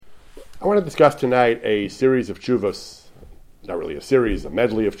I want to discuss tonight a series of tshuvos, not really a series, a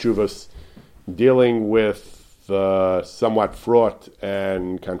medley of tshuvos, dealing with the somewhat fraught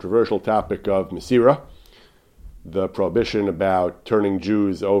and controversial topic of Mesira, the prohibition about turning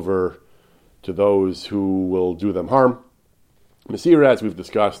Jews over to those who will do them harm. Mesira, as we've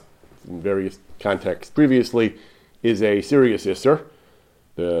discussed in various contexts previously, is a serious isser.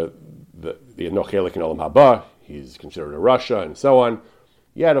 The Enochelik in Olam Haba, he's considered a Rasha, and so on.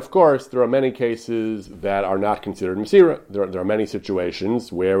 Yet, of course, there are many cases that are not considered Mesira. There are many situations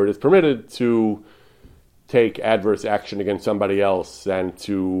where it is permitted to take adverse action against somebody else and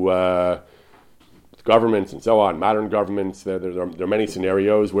to governments and so on, modern governments. There are many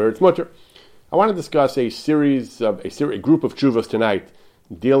scenarios where it's mutter. I want to discuss a group of tshuvos tonight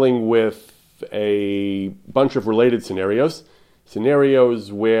dealing with a bunch of related scenarios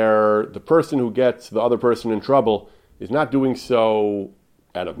where the person who gets the other person in trouble is not doing so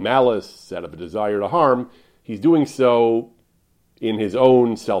out of malice, out of a desire to harm. He's doing so in his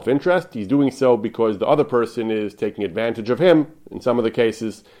own self-interest. He's doing so because the other person is taking advantage of him. In some of the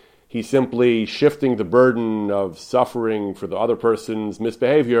cases, he's simply shifting the burden of suffering for the other person's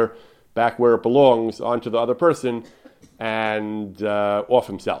misbehavior back where it belongs onto the other person and off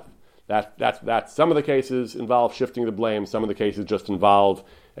himself. That some of the cases involve shifting the blame. Some of the cases just involve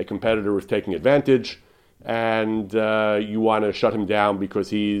a competitor who's taking advantage, and you want to shut him down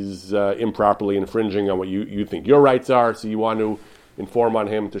because he's improperly infringing on what you think your rights are, so you want to inform on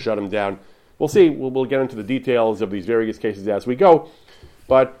him to shut him down. We'll see. We'll get into the details of these various cases as we go,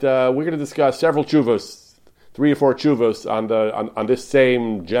 but we're going to discuss several tshuvos, 3 or 4 tshuvos on this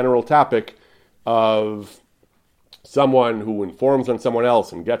same general topic of someone who informs on someone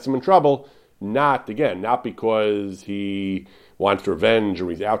else and gets him in trouble, not because he wants revenge or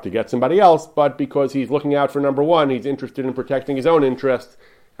he's out to get somebody else, but because he's looking out for number one, he's interested in protecting his own interests,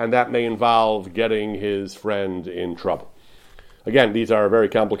 and that may involve getting his friend in trouble. Again, these are very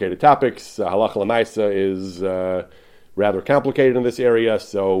complicated topics. Halacha l'maisa is rather complicated in this area,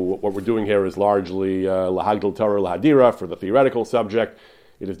 so what we're doing here is largely lahagdil Torah lahadira for the theoretical subject.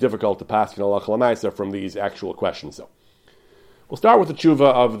 It is difficult to pass in halacha l'maisa from these actual questions, though. We'll start with the tshuva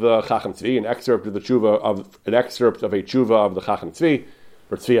of the Chacham Tzvi, an excerpt of a tshuva of the Chacham Tzvi,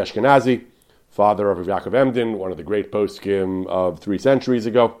 or Tzvi Ashkenazi, father of Rav Yaakov Emden, one of the great poskim of 3 centuries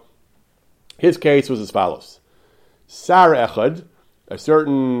ago. His case was as follows: Sar Echad, a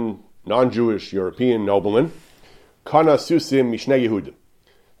certain non-Jewish European nobleman, kana susim mishnei Yehudim.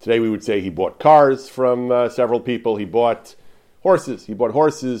 Today we would say he bought cars from several people. He bought horses. He bought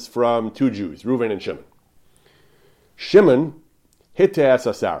horses from 2 Jews, Reuven and Shimon. Shimon Hitas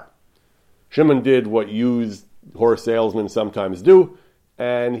asar. Shimon did what used horse salesmen sometimes do,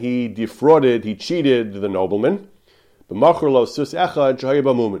 and he cheated the nobleman. He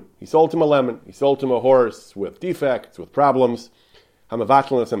sold him a lemon. He sold him a horse with defects, with problems.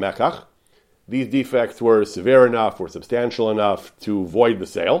 These defects were severe enough, were substantial enough to void the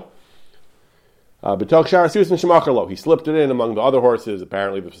sale. He slipped it in among the other horses.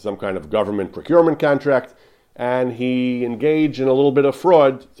 Apparently this was some kind of government procurement contract, and he engaged in a little bit of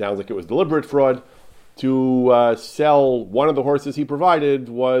fraud. Sounds like it was deliberate fraud. To sell one of the horses he provided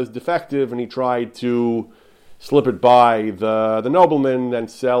was defective, and he tried to slip it by the nobleman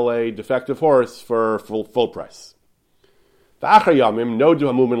and sell a defective horse for full price. The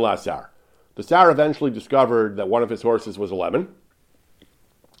Sar eventually discovered that one of his horses was a lemon,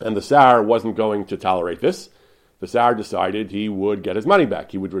 and the Sar wasn't going to tolerate this. The Sar decided he would get his money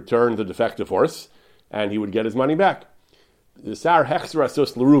back. He would return the defective horse, and he would get his money back. The Sar hechzer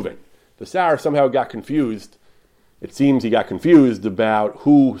asus l'Reuven. The Sar somehow got confused. It seems he got confused about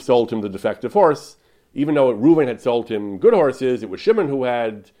who sold him the defective horse. Even though Reuven had sold him good horses, it was Shimon who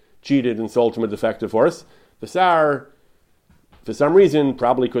had cheated and sold him a defective horse. The Sar, for some reason,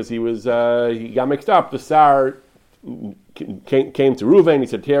 probably because he got mixed up, the Sar came to Reuven. He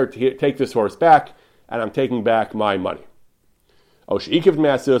said, here, take this horse back, and I'm taking back my money. Or even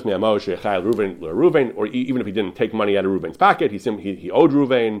if he didn't take money out of Reuven's pocket, he owed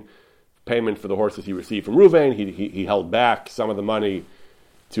Reuven payment for the horses he received from Reuven. He held back some of the money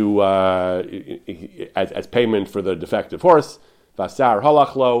to as payment for the defective horse. Vasar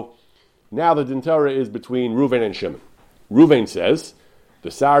halachlo. Now the din Torah is between Reuven and Shimon. Reuven says,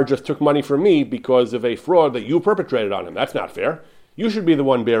 the Sar just took money from me because of a fraud that you perpetrated on him. That's not fair. You should be the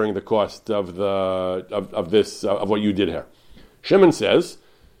one bearing the cost of what you did here. Shimon says,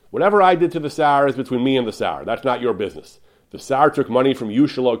 whatever I did to the Sar is between me and the Sar. That's not your business. The Sar took money from you,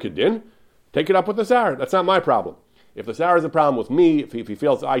 shelo kedin. Take it up with the Sar. That's not my problem. If the Sar has a problem with me, if he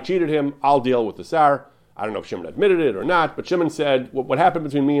feels I cheated him, I'll deal with the Sar. I don't know if Shimon admitted it or not, but Shimon said, what happened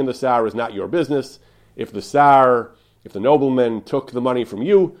between me and the Sar is not your business. If the nobleman took the money from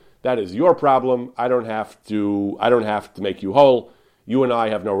you, that is your problem. I don't have to make you whole. You and I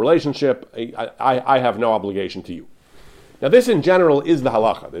have no relationship. I have no obligation to you. Now, this in general is the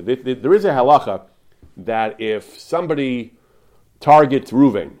halacha. There is a halacha that if somebody targets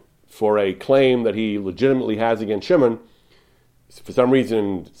Reuven for a claim that he legitimately has against Shimon, for some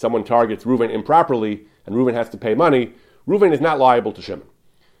reason someone targets Reuven improperly and Reuven has to pay money, Reuven is not liable to Shimon.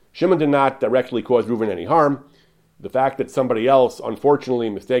 Shimon did not directly cause Reuven any harm. The fact that somebody else, unfortunately,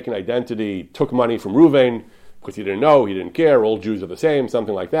 mistaken identity, took money from Reuven because he didn't know, he didn't care, all Jews are the same,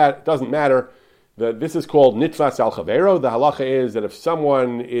 something like that, it doesn't matter. This is called nitfas al chavero. The halacha is that if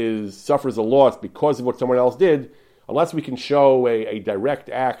someone suffers a loss because of what someone else did, unless we can show a direct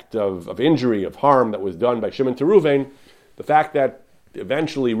act of injury, of harm that was done by Shimon to Reuven, the fact that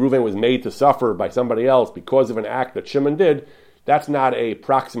eventually Reuven was made to suffer by somebody else because of an act that Shimon did, that's not a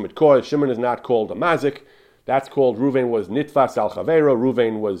proximate cause. Shimon is not called a mazik. That's called Reuven was nitfas al chavero.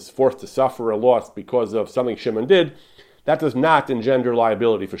 Reuven was forced to suffer a loss because of something Shimon did. That does not engender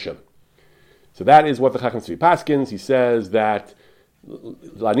liability for Shimon. So that is what the Chacham Tzvi paskins. He says that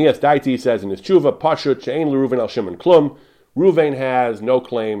Lanias Daiti says in his tshuva, Pashut she'ein l'Reuven al Shimon klum. Reuven has no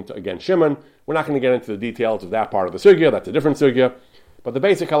claim against Shimon. We're not going to get into the details of that part of the sugya. That's a different sugya. But the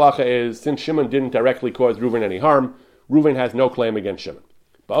basic halacha is, since Shimon didn't directly cause Reuven any harm, Reuven has no claim against Shimon.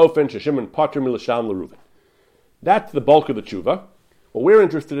 Ba'ofen she'Shimon patur milasham l'Reuven. That's the bulk of the tshuva. What we're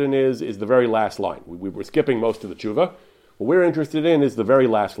interested in is the very last line. We were skipping most of the tshuva. What we're interested in is the very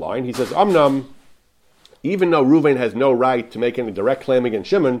last line. He says, Amnam, even though Reuven has no right to make any direct claim against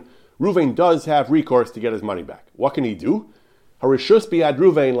Shimon, Reuven does have recourse to get his money back. What can he do? Harishus biad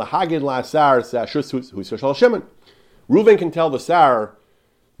Reuven lahagid la'asar sa'ashus hu'shal Shimon. Reuven can tell the Sar,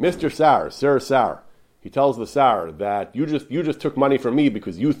 Mr. Sar, Sir Sar. He tells the Sar that you just took money from me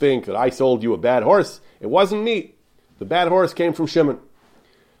because you think that I sold you a bad horse. It wasn't me. The bad horse came from Shimon.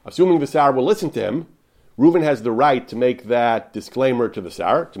 Assuming the Sar will listen to him, Reuven has the right to make that disclaimer to the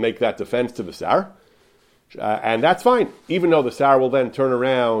Sar, to make that defense to the Sar, and that's fine, even though the Sar will then turn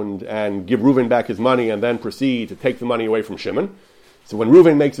around and give Reuven back his money and then proceed to take the money away from Shimon. So when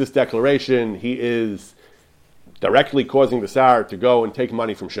Reuven makes this declaration, he is directly causing the Sar to go and take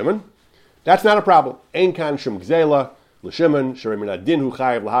money from Shimon. That's not a problem. Ein kan shum gzela l'Shimon sheremin adin hu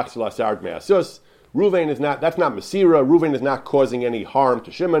chayav lahachzil asar dmei asus. Reuven is not. That's not Masira. Reuven is not causing any harm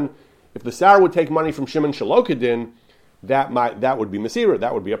to Shimon. If the Sar would take money from Shimon Shalokadin, that would be Masira.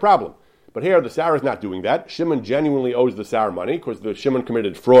 That would be a problem. But here, the Sar is not doing that. Shimon genuinely owes the Sar money because the Shimon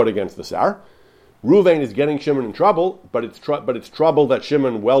committed fraud against the Sar. Reuven is getting Shimon in trouble, but it's trouble that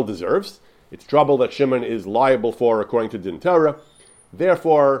Shimon well deserves. It's trouble that Shimon is liable for according to Din Torah.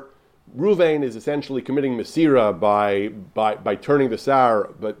 Therefore, Reuven is essentially committing Masira by turning the Sar,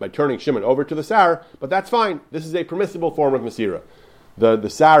 by turning Shimon over to the Sar, but that's fine. This is a permissible form of Masira. The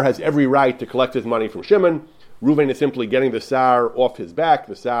Sar has every right to collect his money from Shimon. Reuven is simply getting the Sar off his back.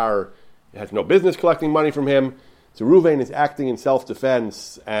 The Sar has no business collecting money from him. So Reuven is acting in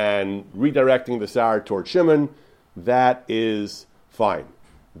self-defense and redirecting the Sar toward Shimon. That is fine.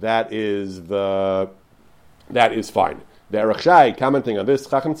 That is fine. The Erech Shai, commenting on this,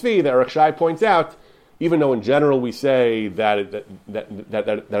 Chacham Tzvi, the Erech Shai points out, even though in general we say that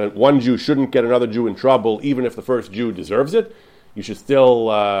one Jew shouldn't get another Jew in trouble, even if the first Jew deserves it, you should still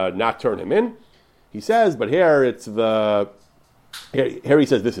not turn him in. He says, but here it's here he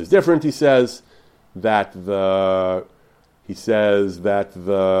says this is different. He says that in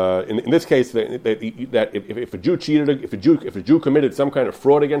this case that if a Jew cheated, if a Jew committed some kind of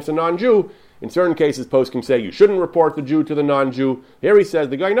fraud against a non-Jew, in certain cases poskim say you shouldn't report the Jew to the non-Jew. Here he says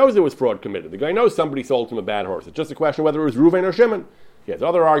the guy knows there was fraud committed. The guy knows somebody sold him a bad horse. It's just a question whether it was Reuven or Shimon. He has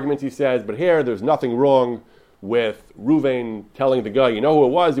other arguments, he says, but here there's nothing wrong with Reuven telling the guy, you know who it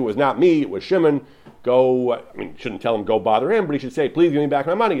was? It was not me. It was Shimon. Shouldn't tell him go bother him, but he should say, please give me back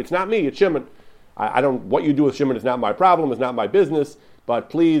my money. It's not me. It's Shimon. What you do with Shimon is not my problem. It's not my business. But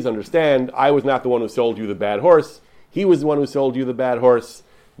please understand, I was not the one who sold you the bad horse. He was the one who sold you the bad horse.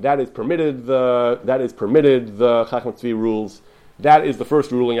 That is permitted. The Chacham Tzvi rules. That is the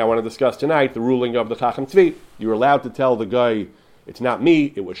first ruling I want to discuss tonight. The ruling of the Chacham Tzvi. You're allowed to tell the guy, it's not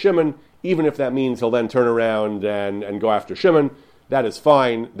me. It was Shimon. Even if that means he'll then turn around and go after Shimon, that is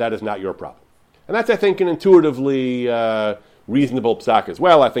fine. That is not your problem. And that's, I think, an intuitively reasonable psak as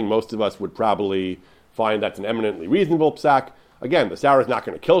well. I think most of us would probably find that's an eminently reasonable psak. Again, the Sar is not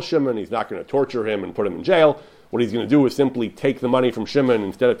going to kill Shimon. He's not going to torture him and put him in jail. What he's going to do is simply take the money from Shimon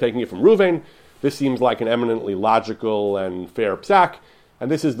instead of taking it from Reuven. This seems like an eminently logical and fair psak. And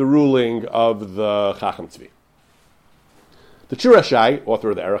this is the ruling of the Chacham Tzvi. The Chirashai,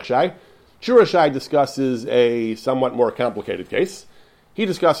 author of the Erech Shai, Chirashai discusses a somewhat more complicated case. He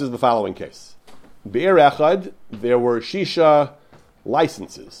discusses the following case. Be'er Echad, there were Shisha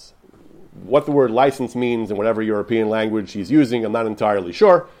licenses. What the word license means in whatever European language he's using, I'm not entirely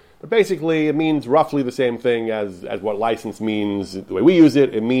sure. But basically, it means roughly the same thing as what license means the way we use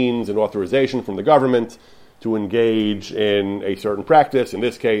it. It means an authorization from the government to engage in a certain practice, in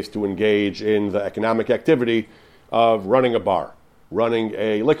this case, to engage in the economic activity of running a bar, running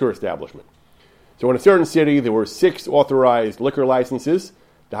a liquor establishment. So in a certain city, there were 6 authorized liquor licenses.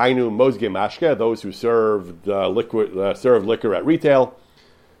 Dahainu Mozge Mashke, those who served liquor at retail.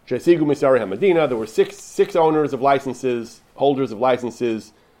 Shesigu Misari Hamadina, there were six owners of licenses, holders of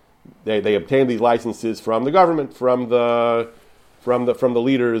licenses. They obtained these licenses from the government, from the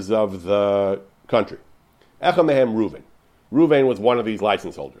leaders of the country. Echad mehem Reuven. Reuven was one of these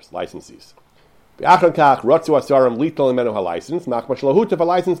license holders, licensees. They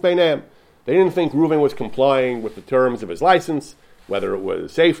didn't think Reuven was complying with the terms of his license, whether it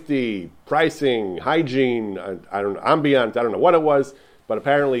was safety, pricing, hygiene, ambient, I don't know what it was, but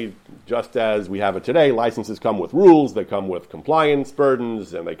apparently, just as we have it today, licenses come with rules, they come with compliance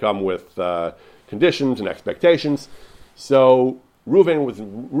burdens, and they come with conditions and expectations. So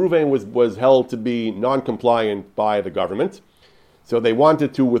Reuven was held to be non-compliant by the government, so they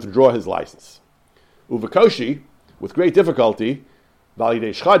wanted to withdraw his license. Uvakoshi, with great difficulty,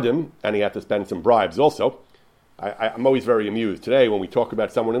 validei shchadim, and he had to spend some bribes also. I'm always very amused. Today, when we talk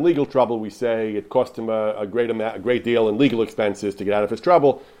about someone in legal trouble, we say it cost him a great deal in legal expenses to get out of his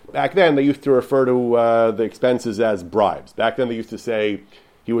trouble. Back then, they used to refer to the expenses as bribes. Back then, they used to say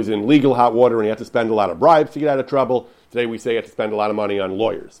he was in legal hot water and he had to spend a lot of bribes to get out of trouble. Today, we say he had to spend a lot of money on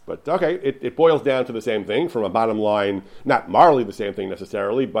lawyers. But okay, it boils down to the same thing from a bottom line, not morally the same thing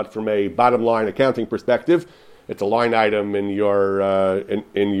necessarily, but from a bottom line accounting perspective, it's a line item in your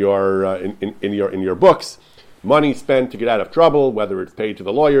books. Money spent to get out of trouble, whether it's paid to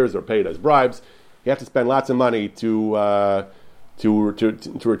the lawyers or paid as bribes, you have to spend lots of money to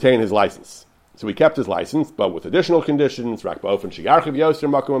retain his license. So he kept his license, but with additional conditions. He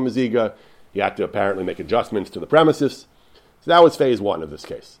had to apparently make adjustments to the premises. So that was phase 1 of this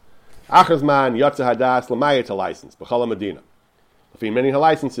case. Achazman Yotza Hadas Lamayet license B'chala Medina. Many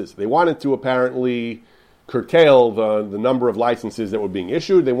licenses. They wanted to apparently curtail the number of licenses that were being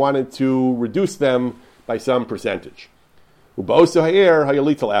issued. They wanted to reduce them by some percentage. The way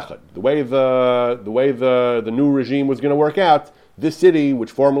the new regime was going to work out, this city,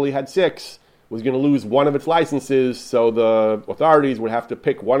 which formerly had 6, was going to lose one of its licenses, so the authorities would have to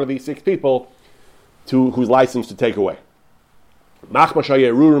pick one of these 6 people whose license to take away.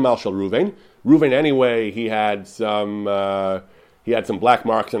 Reuven, anyway, he had some black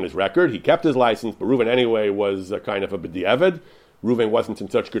marks on his record. He kept his license, but Reuven anyway was kind of a b'diavad. Reuven wasn't in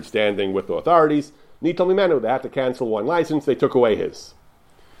such good standing with the authorities. Nital mimenu, they had to cancel one license, they took away his.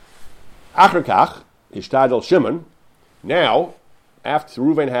 Acher kach, hishtadel Shimon. Now, after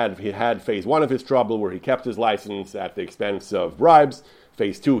Reuven had phase 1 of his trouble, where he kept his license at the expense of bribes.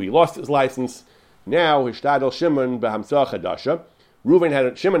 Phase 2, he lost his license. Now, hishtadel Shimon behamsah chadasha.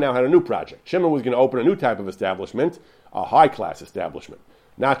 Shimon now had a new project. Shimon was going to open a new type of establishment, a high-class establishment.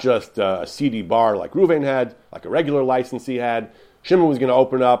 Not just a seedy bar like Reuven had, like a regular license he had. Shimon was going to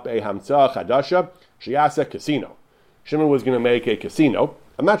open up a hamsah chadasha, Shiasa casino. Shimon was going to make a casino.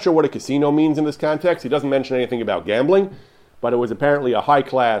 I'm not sure what a casino means in this context. He doesn't mention anything about gambling, but it was apparently a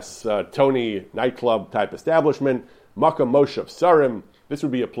high-class Tony nightclub type establishment. Makkah Moshav Sarim. This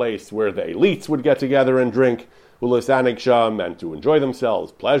would be a place where the elites would get together and drink, ulisanik sham, and to enjoy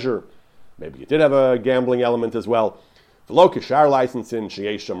themselves, pleasure. Maybe it did have a gambling element as well. The lokashar licensing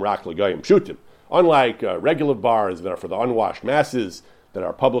sheyesh sham rak l'goyim shutim. Unlike regular bars that are for the unwashed masses, that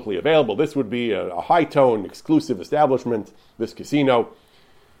are publicly available, this would be a high-tone, exclusive establishment, this casino.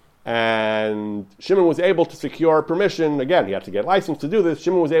 And Shimon was able to secure permission. Again, he had to get licensed to do this.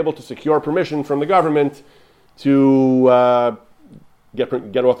 Shimon was able to secure permission from the government to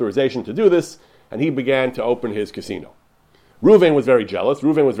get authorization to do this, and he began to open his casino. Reuven was very jealous.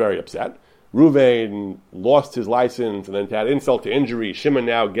 Reuven was very upset. Reuven lost his license, and then to add insult to injury, Shimon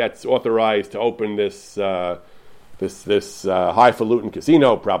now gets authorized to open this highfalutin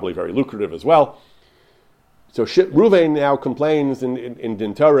casino, probably very lucrative as well. So Reuven now complains in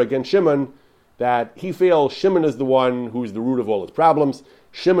Din Torah against Shimon that he feels Shimon is the one who's the root of all his problems.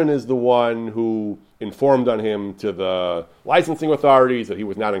 Shimon is the one who informed on him to the licensing authorities that he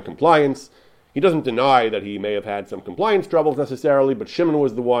was not in compliance. He doesn't deny that he may have had some compliance troubles necessarily, but Shimon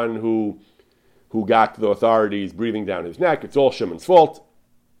was the one who got the authorities breathing down his neck. It's all Shimon's fault.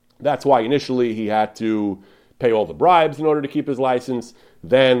 That's why initially he had to pay all the bribes in order to keep his license.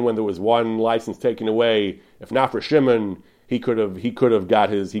 Then, when there was one license taken away, if not for Shimon, he could have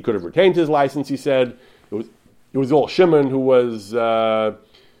retained his license. He said it was all Shimon who was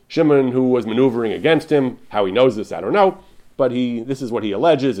maneuvering against him. How he knows this, I don't know. But this is what he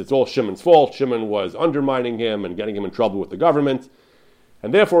alleges. It's all Shimon's fault. Shimon was undermining him and getting him in trouble with the government.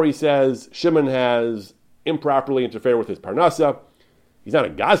 And therefore, he says, Shimon has improperly interfered with his parnasa. He's not a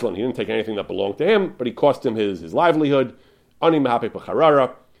gazlan. He didn't take anything that belonged to him, but he cost him his livelihood. Ani mehape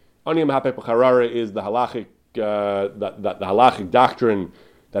p'charara. Ani mehape p'charara is the halachic the halachic doctrine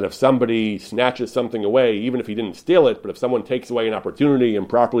that if somebody snatches something away, even if he didn't steal it, but if someone takes away an opportunity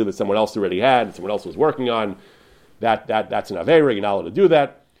improperly that someone else already had, someone else was working on, that's an aveira. You're not allowed to do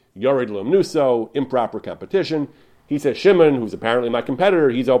that. Yored lumnuso, improper competition. He says Shimon, who's apparently my competitor,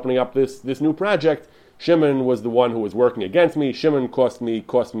 he's opening up this new project. Shimon was the one who was working against me. Shimon cost me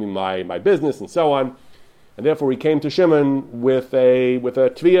my business and so on. And therefore he came to Shimon with a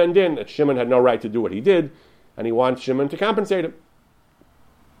tviyah and din that Shimon had no right to do what he did, and he wants Shimon to compensate him.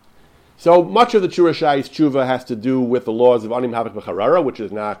 So much of the Churashai's tshuva has to do with the laws of anim havik b'charara, which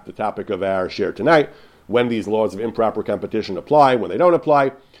is not the topic of our share tonight, when these laws of improper competition apply, when they don't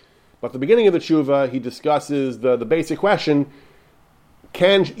apply. But at the beginning of the tshuva, he discusses the basic question,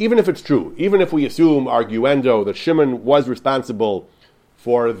 even if it's true, even if we assume, arguendo, that Shimon was responsible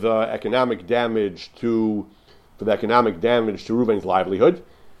for the economic damage to Reuven's livelihood,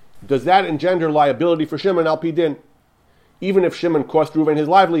 does that engender liability for Shimon al pi din? Even if Shimon cost Reuven his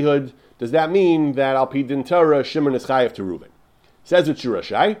livelihood, does that mean that al pi din Torah Shimon is chayav to Reuven? Says the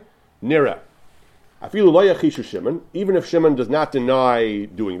Shurashai, nira. Afilu lo yachishu Shimon, even if Shimon does not deny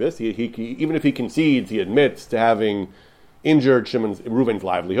doing this, even if he concedes, he admits to having injured Reuven's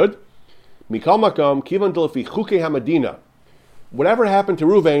livelihood. Mikal makom kivan d'lefi chukei hamadina. Whatever happened to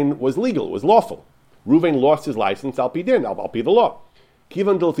Reuven was legal, was lawful. Reuven lost his license al pi din, al pi the law.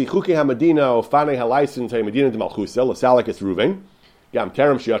 Kivan d'lefi chukei hamadina ofane halicense hamadina d'malchusa l'salakis Reuven gam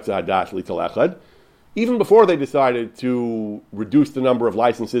terem shiatza hadash lital echad. Even before they decided to reduce the number of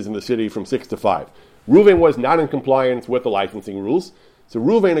licenses in the city from 6 to 5. Reuven was not in compliance with the licensing rules. So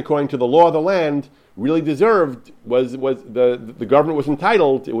Reuven, according to the law of the land, really deserved, was the government was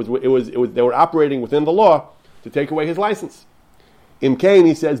entitled, they were operating within the law to take away his license. Imkain,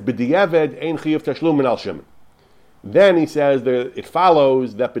 he says, b'di'eved ein chiyuv tashlum min al Shimon. Then he says that it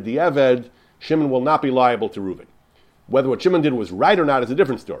follows that b'di'eved, Shimon will not be liable to Reuven. Whether what Shimon did was right or not is a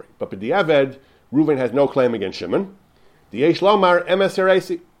different story. But b'di'eved, Reuven has no claim against Shimon. Di'esh lomar emes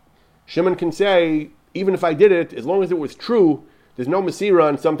heresi. Shimon can say, even if I did it, as long as it was true, there's no Masira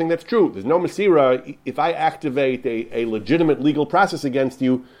on something that's true. There's no Masira if I activate a legitimate legal process against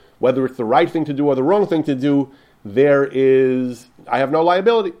you, whether it's the right thing to do or the wrong thing to do, I have no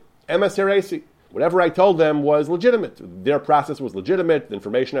liability. Emes heresi. Whatever I told them was legitimate. Their process was legitimate. The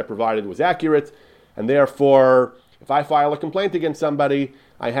information I provided was accurate. And therefore, if I file a complaint against somebody,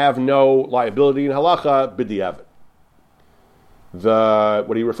 I have no liability in halacha b'di'evet.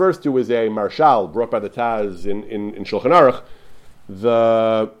 What he refers to is a marshal brought by the Taz in Shulchan Aruch.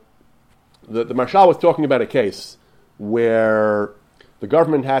 The marshal was talking about a case where the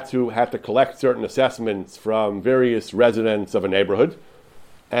government had to collect certain assessments from various residents of a neighborhood,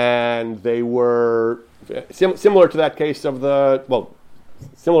 and they were similar to that case similar a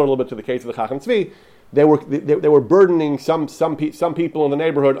little bit to the case of the Chacham Tzvi. They were burdening some people in the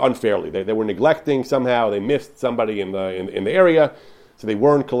neighborhood unfairly. They were neglecting somehow. They missed somebody in the area, so they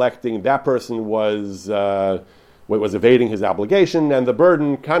weren't collecting. That person was evading his obligation, and the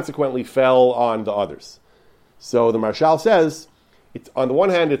burden consequently fell on the others. So the Marshal says, it's on the one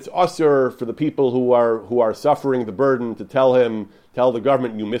hand, it's usher for the people who are suffering the burden to tell the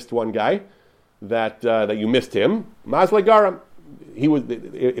government you missed one guy, that you missed him. Mazle garam.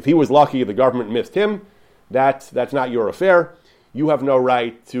 If he was lucky, the government missed him. That's not your affair. You have no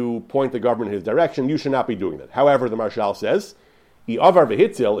right to point the government in his direction. You should not be doing that. However, the Marshal says,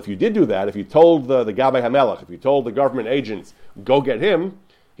 if you did do that, if you told the Gabbai HaMelech, if you told the government agents, go get him,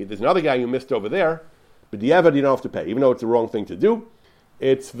 there's another guy you missed over there, b'di'evad you don't have to pay. Even though it's the wrong thing to do,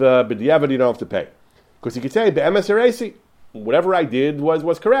 it's the b'di'evad you don't have to pay. Because you could say, be'emes heresi, whatever I did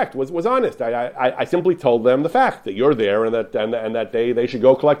was correct, was honest. I simply told them the fact that you're there and that they should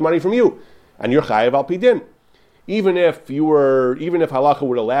go collect money from you, and you're chayav al pi din. Even if halacha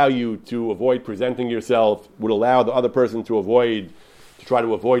would allow you to avoid presenting yourself, would allow the other person to try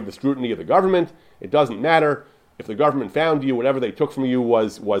to avoid the scrutiny of the government, it doesn't matter. If the government found you, whatever they took from you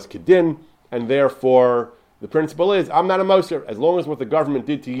was kedin, and therefore the principle is, I'm not a moser. As long as what the government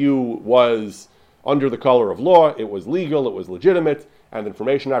did to you was under the color of law, it was legal, it was legitimate, and the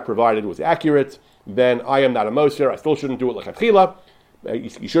information I provided was accurate, then I am not a Moser. I still shouldn't do it lechatchila.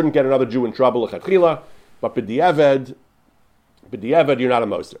 You shouldn't get another Jew in trouble lechatchila. But b'diavad, you're not a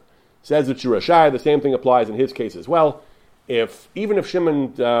Moser. Says the Shur HaShai, the same thing applies in his case as well. Even if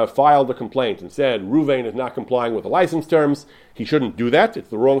Shimon filed a complaint and said Ruvain is not complying with the license terms, he shouldn't do that. It's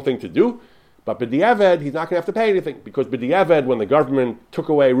the wrong thing to do. But b'diavad, he's not going to have to pay anything, because b'diavad, when the government took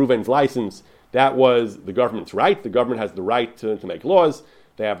away Ruvain's license, that was the government's right. The government has the right to make laws.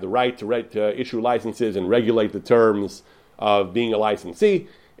 They have the right to issue licenses and regulate the terms of being a licensee.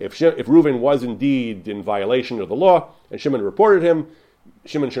 If Reuven was indeed in violation of the law and Shimon reported him,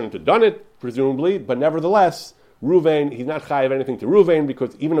 Shimon shouldn't have done it, presumably, but nevertheless, Reuven, he's not chayav anything to Reuven,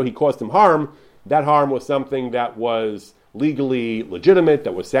 because even though he caused him harm, that harm was something that was legally legitimate,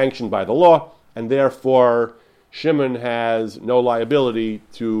 that was sanctioned by the law, and therefore Shimon has no liability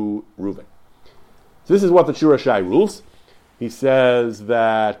to Reuven. So this is what the Shur HaShai rules. He says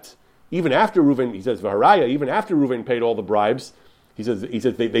that even after Reuven, he says V'haraya, even after Reuven paid all the bribes, he says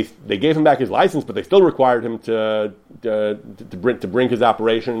they gave him back his license, but they still required him to bring his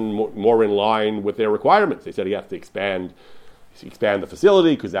operation more in line with their requirements. They said he has to expand the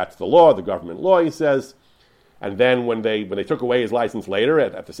facility because that's the law, the government law. He says, and then when they took away his license later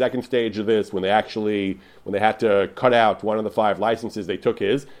at the second stage of this, when they had to cut out one of the 5 licenses, they took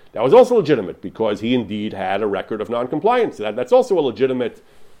his. That was also legitimate because he indeed had a record of non-compliance. That's also a legitimate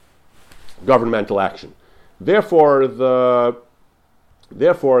governmental action. Therefore, the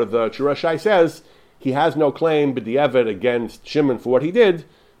Shur HaShai says he has no claim b'diavad against Shimon for what he did,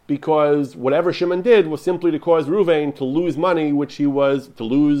 because whatever Shimon did was simply to cause Reuven to lose money, which he was to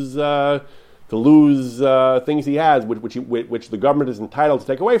lose things he has, which the government is entitled to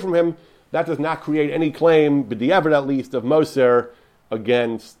take away from him. That does not create any claim b'diavad, at least, of Moser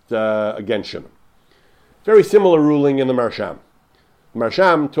against Shimon. Very similar ruling in the Marsham.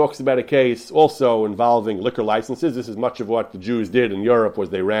 Marsham talks about a case also involving liquor licenses. This is much of what the Jews did in Europe,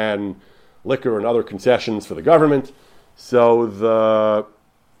 was they ran liquor and other concessions for the government. So the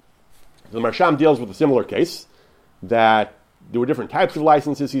Marsham deals with a similar case, that there were different types of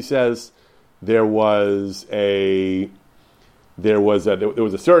licenses. He says there was a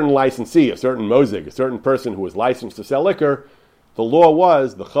certain licensee, a certain mozig, a certain person who was licensed to sell liquor. The law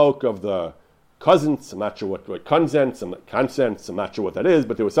was the chok of the cousins. I'm not sure what consents, I'm not sure what that is,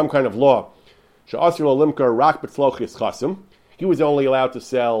 but there was some kind of law. He was only allowed to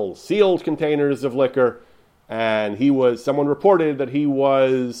sell sealed containers of liquor, and someone reported that he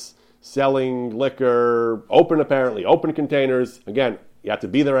was selling liquor open containers. Again, you had to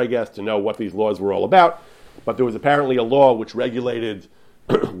be there, I guess, to know what these laws were all about, but there was apparently a law which regulated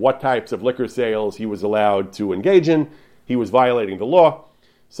what types of liquor sales he was allowed to engage in. He was violating the law.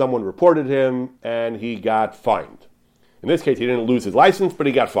 Someone reported him, and he got fined. In this case, he didn't lose his license, but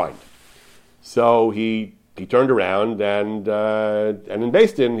he got fined. So he turned around, and in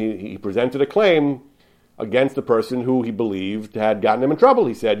Beis Din, he presented a claim against the person who he believed had gotten him in trouble.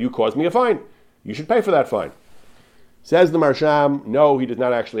 He said, "You caused me a fine. You should pay for that fine." Says the Marsham, no, he does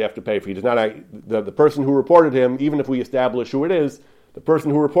not actually have to pay for it. He does not. The person who reported him, even if we establish who it is, the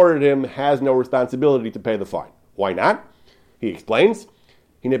person who reported him has no responsibility to pay the fine. Why not? He explains.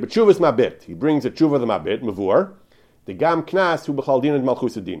 He brings a tshuva the mabit, mavur, the gam knas hu b'chal dinad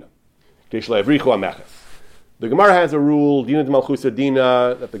malchus adina. The Gemara has a rule, dinad malchus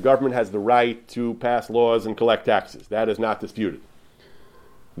adina, that the government has the right to pass laws and collect taxes. That is not disputed.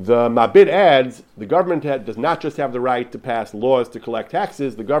 The mabit adds, the government does not just have the right to pass laws to collect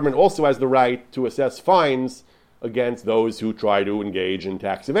taxes, the government also has the right to assess fines against those who try to engage in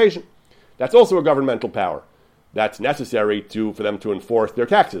tax evasion. That's also a governmental power. That's necessary for them to enforce their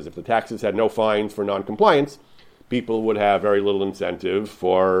taxes. If the taxes had no fines for non-compliance, people would have very little incentive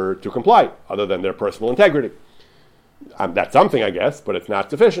to comply, other than their personal integrity. That's something, I guess, but it's not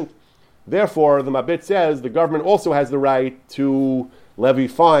sufficient. Therefore, the Mabit says the government also has the right to levy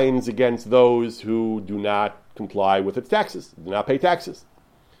fines against those who do not comply with its taxes, do not pay taxes.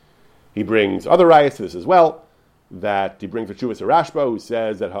 He brings other rayas to this as well. That he brings the Chuvas Rashba, who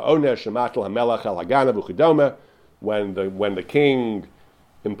says that ha'onesh shematel hamelach al haganav uchidoma, when the king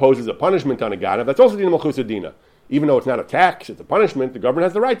imposes a punishment on a ganav, that's also dina malchus adina. Even though it's not a tax, it's a punishment. The government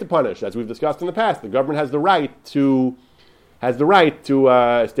has the right to punish, as we've discussed in the past. The government has the right to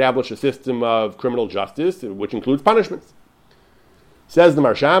establish a system of criminal justice, which includes punishments. Says the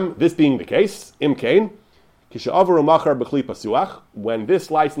Marsham, this being the case, imkain. When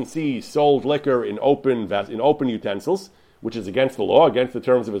this licensee sold liquor in open utensils, which is against the law, against the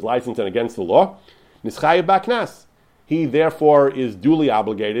terms of his license and against the law, he therefore is duly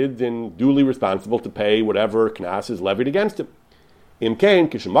obligated and duly responsible to pay whatever knas is levied against him. Imkain,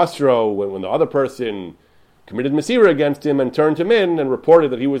 Kishimasro, when the other person committed Masira against him and turned him in and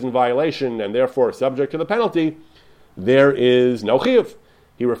reported that he was in violation and therefore subject to the penalty, there is no chiyuv.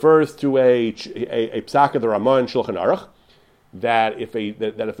 He refers to a psak of the Ramah in Shulchan Aruch that if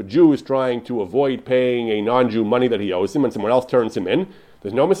a Jew is trying to avoid paying a non-Jew money that he owes him and someone else turns him in,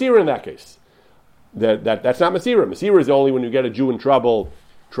 there's no Masira in that case. That's not Masira. Masira is only when you get a Jew in trouble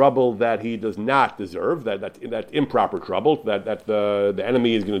that he does not deserve, that's improper trouble, that the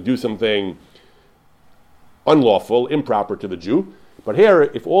enemy is going to do something unlawful, improper to the Jew. But here,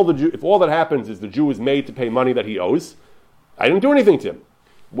 if all that happens is the Jew is made to pay money that he owes, I didn't do anything to him.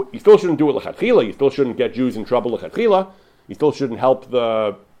 You still shouldn't do it l'chatchila. You still shouldn't get Jews in trouble l'chatchila. You still shouldn't help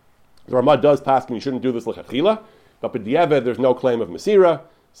the Ramah does pass, and you shouldn't do this l'chatchila. But b'diavad, there's no claim of Masira.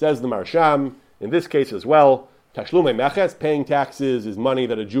 Says the Marsham, in this case as well, Tashlumei Meches, paying taxes is money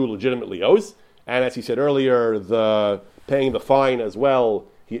that a Jew legitimately owes. And as he said earlier, the paying the fine as well,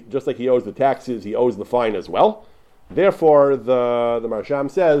 just like he owes the taxes, he owes the fine as well. Therefore, the Marsham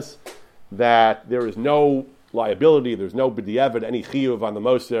says that there is no liability, there's no b'diavad, any chiyuv on the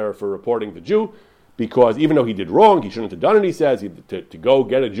Moser for reporting the Jew, because even though he did wrong, he shouldn't have done it, he says, to go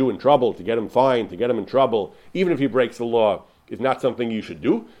get a Jew in trouble, to get him fined, to get him in trouble, even if he breaks the law, is not something you should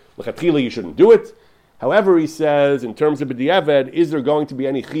do. L'chatchila, you shouldn't do it. However, he says, in terms of b'diavad, is there going to be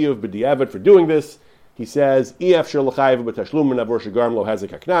any chiyuv b'diavad for doing this? He says, there is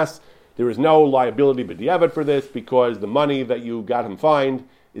no liability b'diavad for this, because the money that you got him fined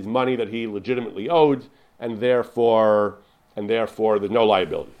is money that he legitimately owed, and therefore there's no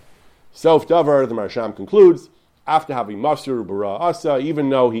liability. Sof Davar, the Marsham concludes, after having Masur Bara Asa, even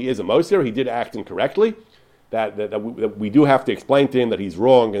though he is a Moser, he did act incorrectly, that we do have to explain to him that he's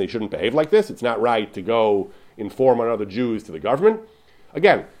wrong and he shouldn't behave like this. It's not right to go inform on other Jews to the government.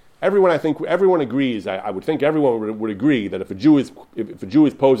 Again, everyone agrees, I would think everyone would agree that if a Jew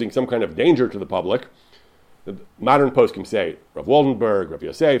is posing some kind of danger to the public, the modern poskim say, Rav Waldenberg, Rav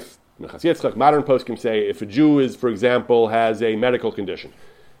Yosef, modern poskim say, if a Jew is, for example, has a medical condition,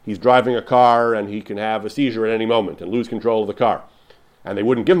 he's driving a car and he can have a seizure at any moment and lose control of the car, and they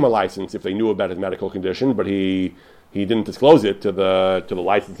wouldn't give him a license if they knew about his medical condition, but he didn't disclose it to the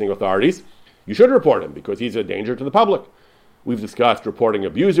licensing authorities, you should report him because he's a danger to the public. We've discussed reporting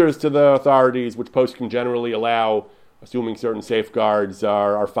abusers to the authorities, which poskim generally allow, assuming certain safeguards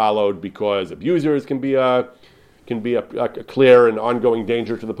are followed, because abusers can be a clear and ongoing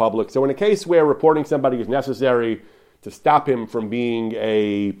danger to the public. So in a case where reporting somebody is necessary to stop him from being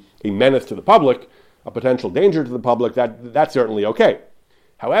a menace to the public, a potential danger to the public, that's certainly okay.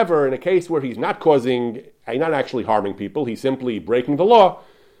 However, in a case where he's not actually harming people, he's simply breaking the law,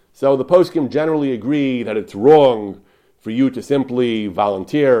 so the poskim generally agree that it's wrong for you to simply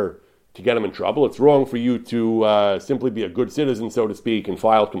volunteer to get him in trouble. It's wrong for you to simply be a good citizen, so to speak, and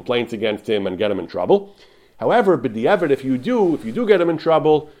file complaints against him and get him in trouble. However, b'diavad, if you do get him in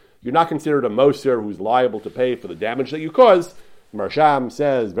trouble, you're not considered a Moser who's liable to pay for the damage that you caused. Marsham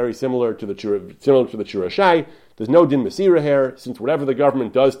says, very similar to the Chirashai, there's no din Masira here, since whatever the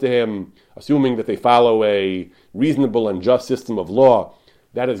government does to him, assuming that they follow a reasonable and just system of law,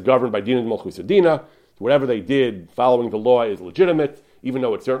 that is governed by Din Malchus Adina. Whatever they did following the law is legitimate, even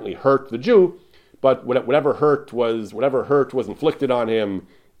though it certainly hurt the Jew, but whatever hurt was inflicted on him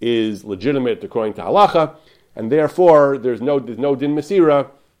is legitimate according to halacha, and therefore there's no din Masira.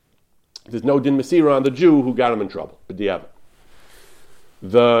 There's no din Masira on the Jew who got him in trouble. B'diavad.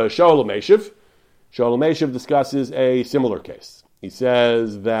 The Shaul HaMeshiv discusses a similar case. He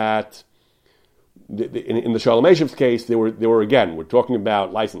says that in the Shaul HaMeshiv's case, there were again, we're talking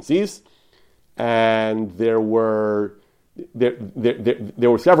about licensees, and there were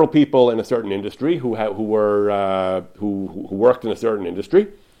several people in a certain industry who worked in a certain industry.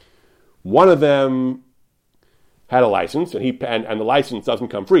 One of them had a license, and the license doesn't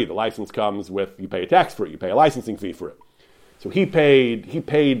come free. The license comes with, you pay a tax for it, you pay a licensing fee for it. So he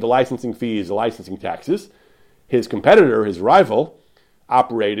paid the licensing fees, the licensing taxes. His competitor, his rival,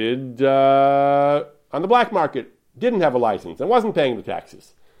 operated on the black market, didn't have a license, and wasn't paying the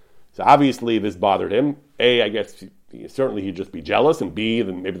taxes. So obviously this bothered him. A, I guess certainly he'd just be jealous, and B,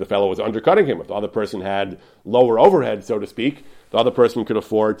 then maybe the fellow was undercutting him. If the other person had lower overhead, so to speak, the other person could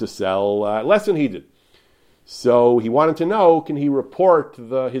afford to sell less than he did. So he wanted to know, can he report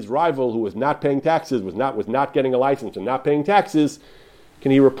his rival who was not paying taxes, was not getting a license and not paying taxes,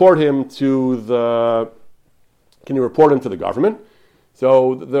 can he report him to the government?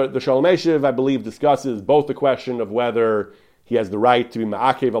 So the Shaul HaMeshiv, I believe, discusses both the question of whether he has the right to be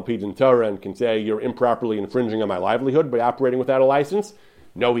ma'akev al pi din Torah and can say, you're improperly infringing on my livelihood by operating without a license.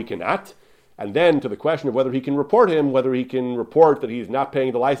 No, he cannot. And then to the question of whether he can report him, whether he can report that he's not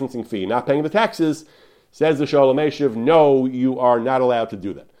paying the licensing fee, not paying the taxes, says the Sholem Eshiv, no, you are not allowed to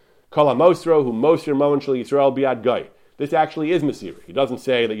do that. Kol HaMosro, hu Mosir Moen Shel Yisrael Biad Goy. This actually is Masira. He doesn't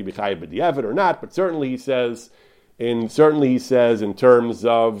say that you be chayav b'diavad or not, but certainly he says in terms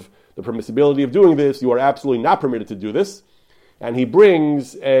of the permissibility of doing this, you are absolutely not permitted to do this. And he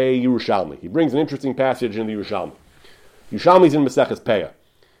brings a Yerushalmi. He brings an interesting passage in the Yerushalmi. Yerushalmi is in Maseches Peah.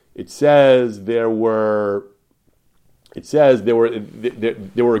 It says there were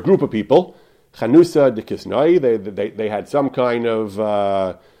a group of people, Chanusa de Kisnoi. They had some kind of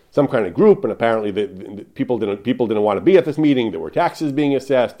group, and apparently the people didn't want to be at this meeting. There were taxes being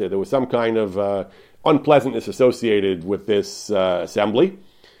assessed. There was some kind of unpleasantness associated with this assembly.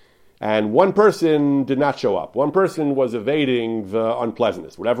 And one person did not show up. One person was evading the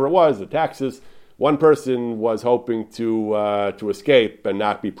unpleasantness, whatever it was, the taxes. One person was hoping to escape and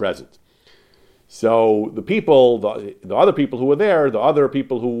not be present. So the people, the other people who were there, the other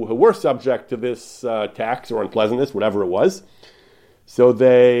people who were subject to this tax or unpleasantness, whatever it was, so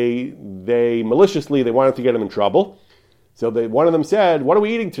they maliciously, they wanted to get him in trouble. So one of them said, "What are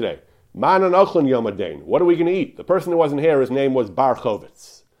we eating today? Manan ochlin yom hadain. What are we going to eat?" The person who wasn't here, his name was Bar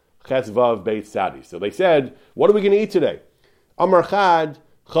Chovitz. Chesvav Beit Sadi. So they said, "What are we going to eat today?" Amar Chad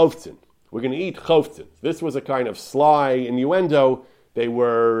Chovtzin. We're going to eat Chovtzin. This was a kind of sly innuendo. They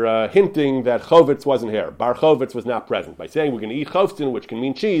were hinting that Chovitz wasn't here. Bar Chovitz was not present. By saying we're going to eat Chovtzin, which can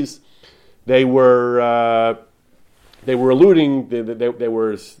mean cheese, they were alluding. They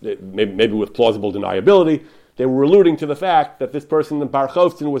were maybe with plausible deniability. They were alluding to the fact that this person, Bar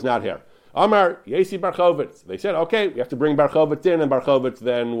Chovtzin, was not here. Amar Yesi Bar Chovitz. They said, "Okay, we have to bring Bar Chovitz in," and Bar Chovitz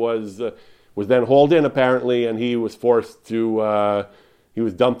then was then hauled in apparently, and he was forced to. He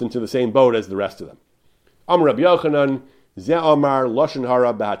was dumped into the same boat as the rest of them. Amar Rabbi Yochanan, Ze Amar Lashon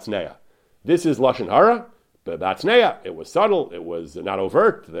Hara B'Hatznea. This is Lashon Hara, but B'Hatznea. It was subtle. It was not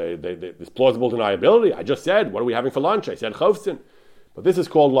overt. There's plausible deniability. I just said, "What are we having for lunch?" I said Chovtzin. But this is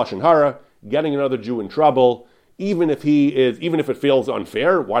called Lashon Hara, getting another Jew in trouble, even if it feels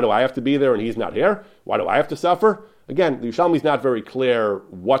unfair. Why do I have to be there and he's not here? Why do I have to suffer? Again, the Yerushalmi is not very clear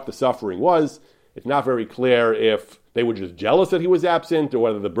what the suffering was. It's not very clear if they were just jealous that he was absent, or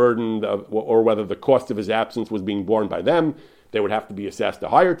whether the burden or whether the cost of his absence was being borne by them. They would have to be assessed a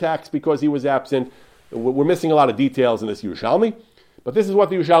higher tax because he was absent. We're missing a lot of details in this Yerushalmi, but this is what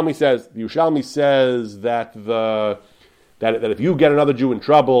the Yerushalmi says. The Yerushalmi says that that if you get another Jew in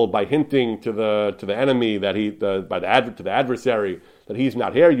trouble by hinting to the enemy that to the adversary that he's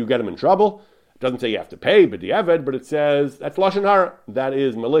not here, you get him in trouble. It doesn't say you have to pay b'diavad, but it says that's lashon hara. That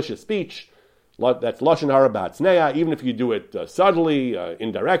is malicious speech. That's lashon hara b'hatznea. Even if you do it subtly,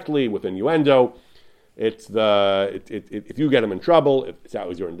 indirectly, with innuendo, if you get him in trouble, if that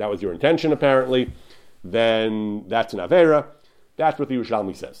was your intention apparently, then that's an avera. That's what the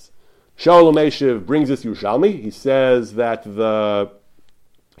Yerushalmi says. Sholem Eshiv brings this Yerushalmi. He said that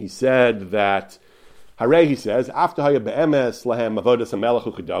Harei, he says, after haya be'emes lahem avodas hamelech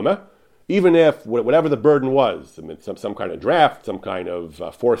uchedama, even if whatever the burden was, some kind of draft, some kind of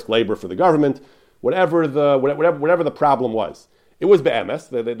forced labor for the government, whatever the problem was, it was be'emes.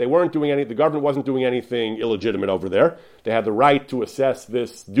 They weren't doing any. The government wasn't doing anything illegitimate over there. They had the right to assess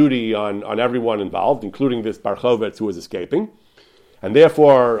this duty on everyone involved, including this Bar Chovitz who was escaping. And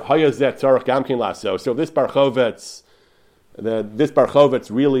therefore, Hayazet Tzarech Gamkin Lasso. So this Bar Chovitz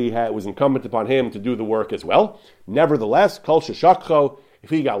really was incumbent upon him to do the work as well. Nevertheless, Kol Sheshakcho, if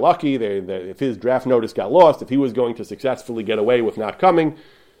he got lucky, if his draft notice got lost, if he was going to successfully get away with not coming,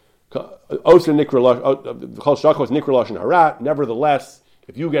 Nevertheless,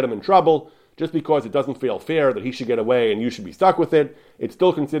 if you get him in trouble, just because it doesn't feel fair that he should get away and you should be stuck with it, it's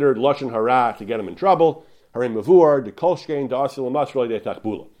still considered Lashon Hara to get him in trouble. It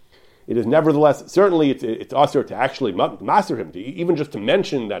is nevertheless, certainly it's also to actually master him, even just to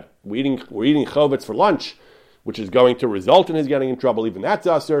mention that we're eating chovitz for lunch, which is going to result in his getting in trouble, even that's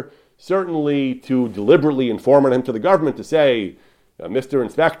usher. Certainly to deliberately inform on him to the government to say, Mr.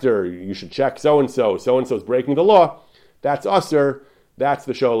 Inspector, you should check so-and-so is breaking the law, that's usher, that's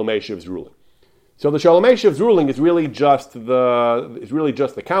the Sholem Eshiv's ruling. So the Sholem Eshiv's ruling is really just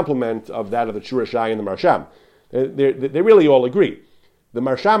the complement of that of the Shura Shai and the Marsham. They really all agree. The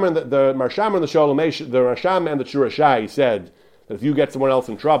Marsham and the Sholem Eshiv, the Marsham and the Shura Shai said that if you get someone else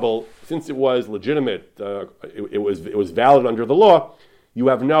in trouble, since it was legitimate, it was valid under the law, you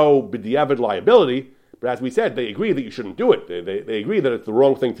have no b'diavad liability. But as we said, they agree that you shouldn't do it. They agree that it's the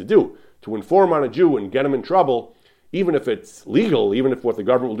wrong thing to do. To inform on a Jew and get him in trouble, even if it's legal, even if what the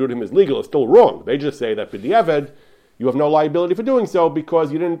government will do to him is legal, it's still wrong. They just say that b'diavad, you have no liability for doing so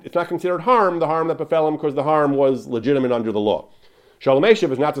because it's not considered harm, the harm that befell him, because the harm was legitimate under the law. Shalom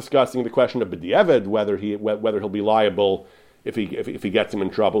Eshev is not discussing the question of B'di'evid, whether he'll be liable if he gets him in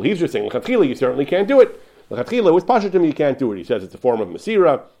trouble. He's just saying, L'chatchila, you certainly can't do it. L'chatchila, with Pashatim, you can't do it. He says it's a form of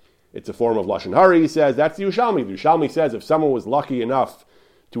Masira, it's a form of Lashon Hara, he says. That's the Yerushalmi. The Yerushalmi says if someone was lucky enough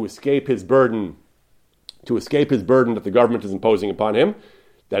to escape his burden that the government is imposing upon him,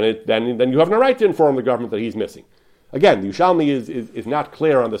 then you have no right to inform the government that he's missing. Again, the Yerushalmi is not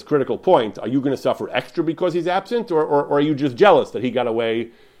clear on this critical point. Are you going to suffer extra because he's absent, or are you just jealous that he got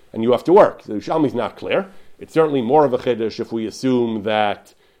away and you have to work? So the Yerushalmi is not clear. It's certainly more of a chiddush if we assume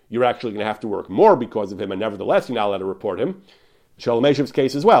that you're actually going to have to work more because of him, and nevertheless you're not allowed to report him. Shalom Eshev's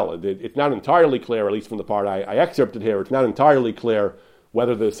case as well. It's not entirely clear, at least from the part I excerpted here, it's not entirely clear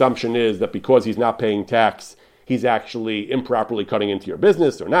whether the assumption is that because he's not paying tax, he's actually improperly cutting into your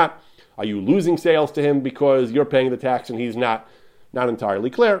business or not. Are you losing sales to him because you're paying the tax and he's not? Not entirely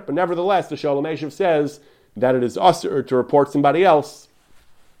clear. But nevertheless, the Shalom Eshev says that it is usher to report somebody else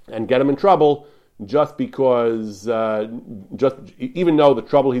and get him in trouble just because, even though the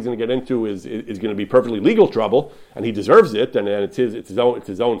trouble he's going to get into is going to be perfectly legal trouble and he deserves it and it's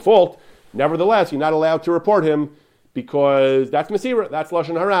his own fault. Nevertheless, you're not allowed to report him because that's Masira, that's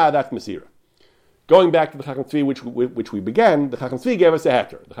Lashon Hara, that's Masira. Going back to the Chacham Tzvi, which we began, the Chacham Tzvi gave us a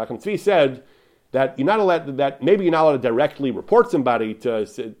heter. The Chacham Tzvi said that you're not allowed, that maybe you're not allowed to directly report somebody to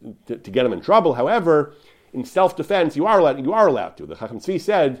get him in trouble. However, in self-defense, you are allowed to. The Chacham Tzvi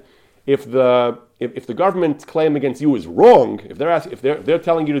said if the government's claim against you is wrong, if they're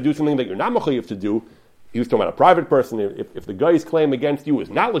telling you to do something that you're not mechuyev to do, he was talking about a private person. If the guy's claim against you is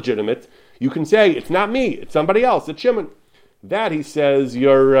not legitimate, you can say it's not me, it's somebody else, it's Shimon. That he says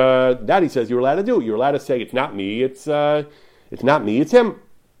you're allowed to do. You're allowed to say it's not me, it's not me, it's him.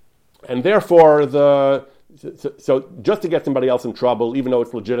 And therefore, so just to get somebody else in trouble, even though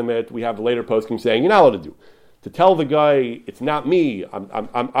it's legitimate, we have the later poskim saying you're not allowed to do. To tell the guy it's not me,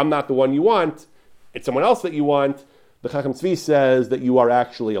 I'm not the one you want, it's someone else that you want. The Chacham Tzvi says that you are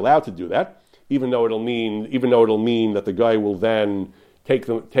actually allowed to do that, even though it'll mean that the guy will then take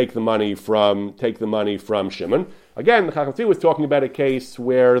the money from Shimon. Again, the Chacham Tzvi was talking about a case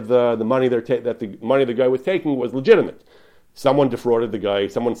where the money the guy was taking was legitimate. Someone defrauded the guy,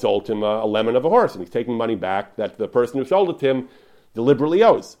 someone sold him a lemon of a horse, and he's taking money back that the person who sold it to him deliberately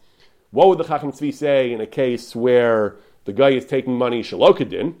owes. What would the Chacham Tzvi say in a case where the guy is taking money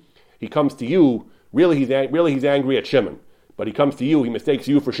shalokadin? He comes to you, really he's angry at Shimon, but he comes to you, he mistakes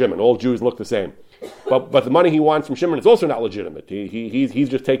you for Shimon. All Jews look the same. But the money he wants from Shimon is also not legitimate. He's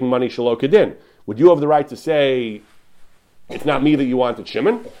just taking money shalokadin. Would you have the right to say, it's not me that you want, it's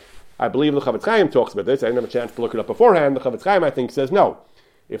Shimon? I believe the Chavetz Chaim talks about this. I didn't have a chance to look it up beforehand. The Chavetz Chaim, I think, says no.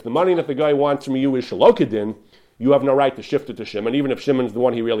 If the money that the guy wants from you is shalokadin, you have no right to shift it to Shimon, even if Shimon's the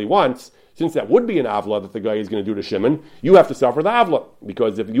one he really wants. Since that would be an avla that the guy is going to do to Shimon, you have to suffer the avla.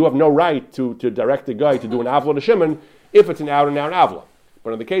 Because if you have no right to direct the guy to do an avla to Shimon, if it's an out-and-out avla.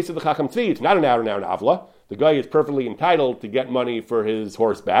 But in the case of the Chacham Tzvi, it's not an out-and-out avla. The guy is perfectly entitled to get money for his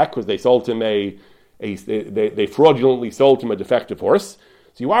horse back because they sold him they fraudulently sold him a defective horse.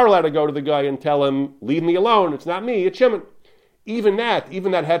 So you are allowed to go to the guy and tell him, leave me alone, it's not me, it's Shimon. Even that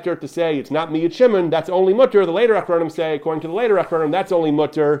heter to say, it's not me, it's Shimon, that's only mutter. The later Achronim say, according to the later Achronim, that's only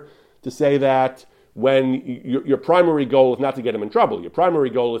mutter to say that when your primary goal is not to get him in trouble. Your primary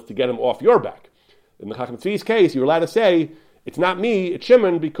goal is to get him off your back. In the Chacham Tzvi's case, you're allowed to say, it's not me, it's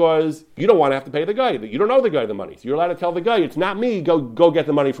Shimon, because you don't want to have to pay the guy. You don't owe the guy the money. So you're allowed to tell the guy, it's not me, go get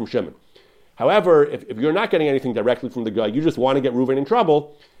the money from Shimon. However, if you're not getting anything directly from the guy, you just want to get Reuven in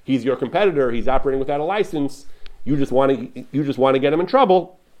trouble, he's your competitor, he's operating without a license, you just want to get him in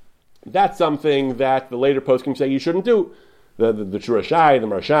trouble, that's something that the later poskim say you shouldn't do. The Shurashai, the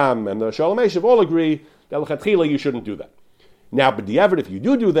Marsham, and the Shalom Eshev all agree that l'chatchila you shouldn't do that. Now, b'diavad, if you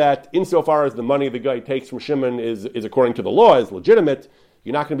do that, insofar as the money the guy takes from Shimon is according to the law, is legitimate,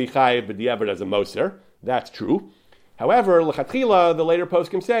 you're not going to be chayiv b'diavad as a moser. That's true. However, l'chatchila, the later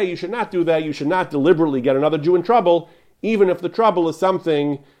poskim say you should not do that. You should not deliberately get another Jew in trouble, even if the trouble is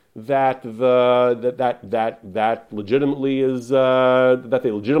something that legitimately is that they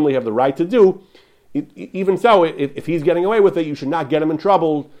legitimately have the right to do. Even so, if he's getting away with it, you should not get him in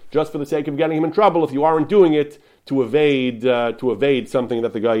trouble just for the sake of getting him in trouble. If you aren't doing it to evade something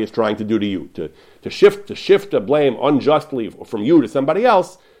that the guy is trying to do to you, to shift a blame unjustly from you to somebody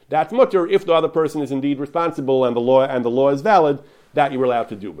else, that's mutter if the other person is indeed responsible and the law is valid, that you're allowed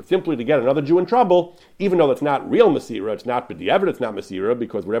to do. But simply to get another Jew in trouble, even though that's not real Masira, it's not b'diavad, it's not Masira,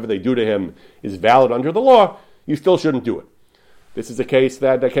 because whatever they do to him is valid under the law, you still shouldn't do it. This is a case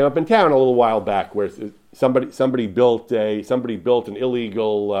that came up in town a little while back, where somebody built an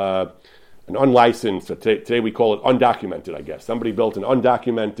illegal, an unlicensed. Today we call it undocumented, I guess. Somebody built an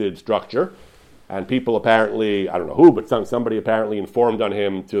undocumented structure, and people apparently, I don't know who, but somebody apparently informed on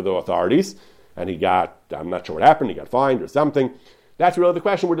him to the authorities, and he got, I'm not sure what happened, he got fined or something. That's really the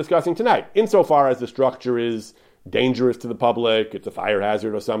question we're discussing tonight. Insofar as the structure is dangerous to the public, it's a fire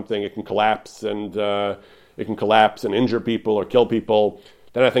hazard or something, it can collapse and injure people or kill people,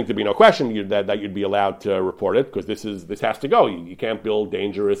 then I think there'd be no question that you'd be allowed to report it, because this has to go. You can't build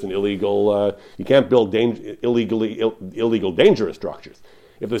dangerous and illegal. You can't build illegal dangerous structures.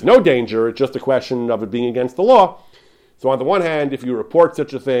 If there's no danger, it's just a question of it being against the law. So on the one hand, if you report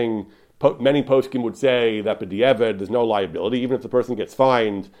such a thing, many poskim would say that b'di'evad there's no liability. Even if the person gets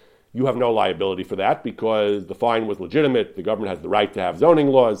fined, you have no liability for that because the fine was legitimate. The government has the right to have zoning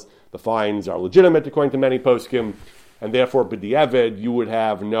laws. The fines are legitimate according to many poskim, and therefore b'di'evad you would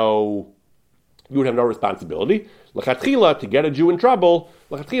have no responsibility. L'chatchila, to get a Jew in trouble,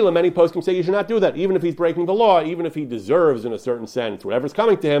 l'chatchila, many poskim say you should not do that, even if he's breaking the law, even if he deserves, in a certain sense, whatever's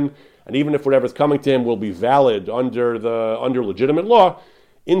coming to him, and even if whatever's coming to him will be valid under legitimate law.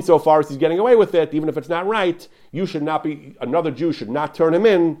 Insofar as he's getting away with it, even if it's not right, another Jew should not turn him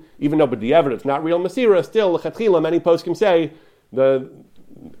in, even though b'di'evad it's not real Masira. Still, l'chatchila, many poskim say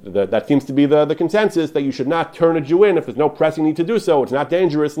that seems to be the consensus, that you should not turn a Jew in if there's no pressing need to do so, it's not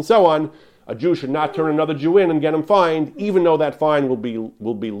dangerous, and so on. A Jew should not turn another Jew in and get him fined, even though that fine will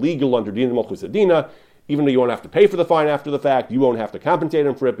be legal under Din Malchus Adina, even though you won't have to pay for the fine after the fact, you won't have to compensate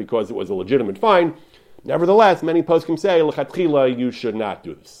him for it because it was a legitimate fine. Nevertheless, many poskim say, l'chatchila, you should not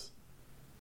do this.